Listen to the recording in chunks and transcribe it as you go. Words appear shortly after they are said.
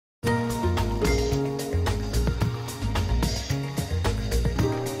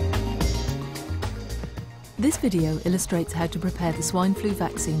This video illustrates how to prepare the swine flu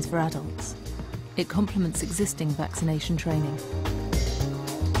vaccines for adults. It complements existing vaccination training.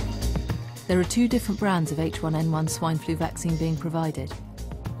 There are two different brands of H1N1 swine flu vaccine being provided.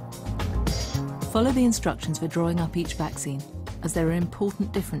 Follow the instructions for drawing up each vaccine, as there are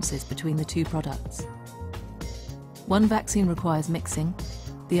important differences between the two products. One vaccine requires mixing,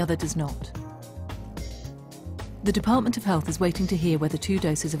 the other does not. The Department of Health is waiting to hear whether 2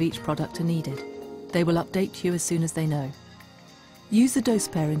 doses of each product are needed. They will update you as soon as they know. Use the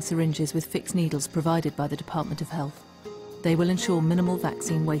dose-sparing syringes with fixed needles provided by the Department of Health. They will ensure minimal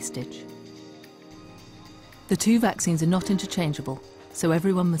vaccine wastage. The 2 vaccines are not interchangeable, so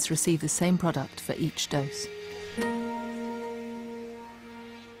everyone must receive the same product for each dose.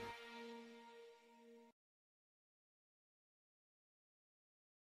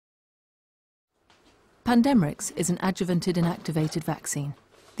 Pandemrix is an adjuvanted inactivated vaccine.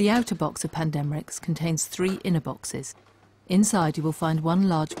 The outer box of Pandemrix contains 3 inner boxes. Inside you will find 1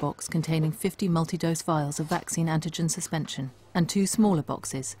 large box containing 50 multi-dose vials of vaccine antigen suspension and 2 smaller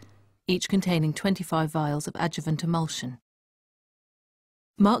boxes, each containing 25 vials of adjuvant emulsion.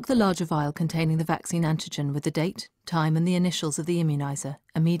 Mark the larger vial containing the vaccine antigen with the date, time and the initials of the immuniser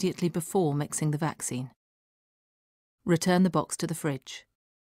immediately before mixing the vaccine. Return the box to the fridge.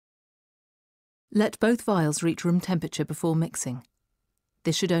 Let both vials reach room temperature before mixing.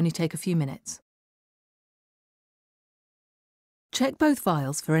 This should only take a few minutes. Check both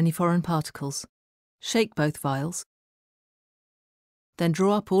vials for any foreign particles. Shake both vials. Then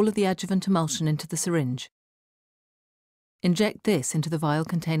draw up all of the adjuvant emulsion into the syringe. Inject this into the vial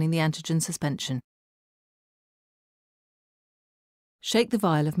containing the antigen suspension. Shake the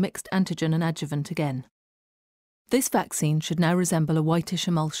vial of mixed antigen and adjuvant again. This vaccine should now resemble a whitish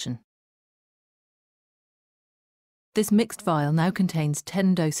emulsion. This mixed vial now contains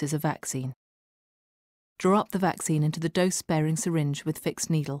 10 doses of vaccine. Draw up the vaccine into the dose-sparing syringe with fixed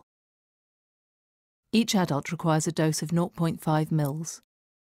needle. Each adult requires a dose of 0.5 mils.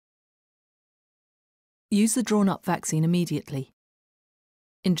 Use the drawn-up vaccine immediately.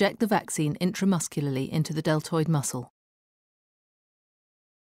 Inject the vaccine intramuscularly into the deltoid muscle.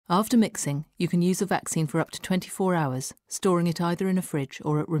 After mixing, you can use the vaccine for up to 24 hours, storing it either in a fridge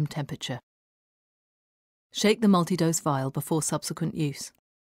or at room temperature. Shake the multi-dose vial before subsequent use.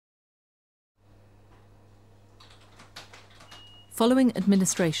 Following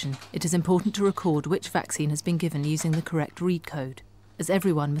administration, it is important to record which vaccine has been given using the correct read code, as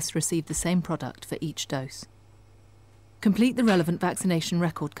everyone must receive the same product for each dose. Complete the relevant vaccination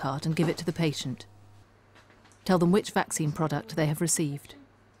record card and give it to the patient. Tell them which vaccine product they have received.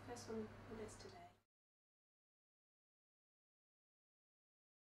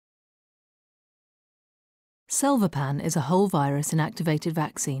 Selvapan is a whole virus inactivated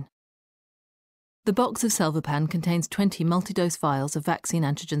vaccine. The box of Selvapan contains 20 multi-dose vials of vaccine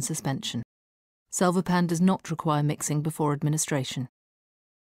antigen suspension. Selvapan does not require mixing before administration.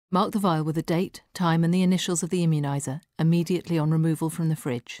 Mark the vial with the date, time and the initials of the immuniser immediately on removal from the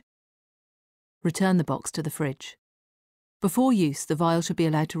fridge. Return the box to the fridge. Before use, the vial should be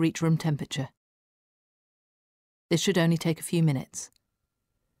allowed to reach room temperature. This should only take a few minutes.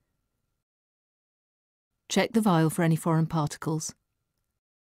 Check the vial for any foreign particles.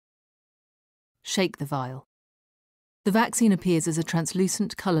 Shake the vial. The vaccine appears as a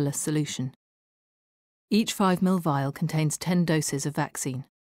translucent, colourless solution. Each 5 ml vial contains 10 doses of vaccine.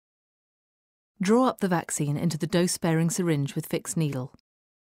 Draw up the vaccine into the dose-sparing syringe with fixed needle.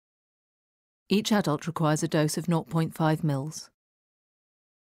 Each adult requires a dose of 0.5 mils.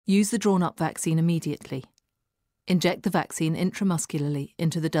 Use the drawn-up vaccine immediately. Inject the vaccine intramuscularly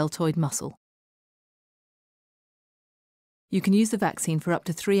into the deltoid muscle. You can use the vaccine for up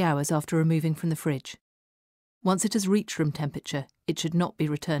to 3 hours after removing from the fridge. Once it has reached room temperature, it should not be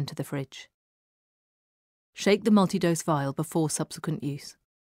returned to the fridge. Shake the multi-dose vial before subsequent use.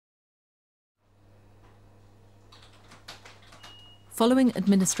 Following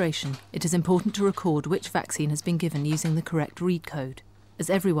administration, it is important to record which vaccine has been given using the correct read code, as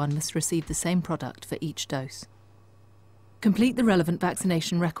everyone must receive the same product for each dose. Complete the relevant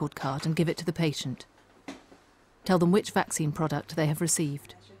vaccination record card and give it to the patient. Tell them which vaccine product they have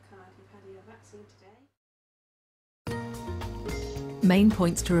received. Main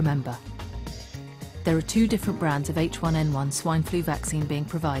points to remember. There are 2 different brands of H1N1 swine flu vaccine being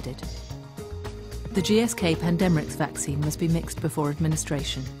provided. The GSK Pandemrix vaccine must be mixed before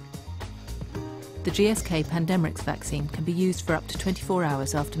administration. The GSK Pandemrix vaccine can be used for up to 24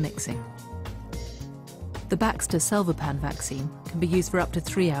 hours after mixing. The Baxter Selvapan vaccine can be used for up to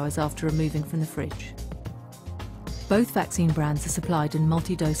 3 hours after removing from the fridge. Both vaccine brands are supplied in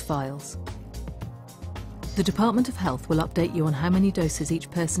multi-dose vials. The Department of Health will update you on how many doses each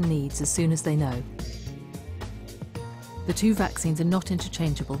person needs as soon as they know. The two vaccines are not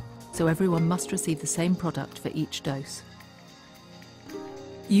interchangeable, so everyone must receive the same product for each dose.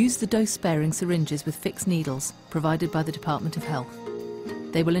 Use the dose-sparing syringes with fixed needles provided by the Department of Health.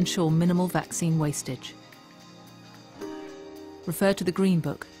 They will ensure minimal vaccine wastage. Refer to the Green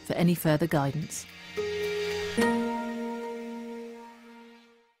Book for any further guidance.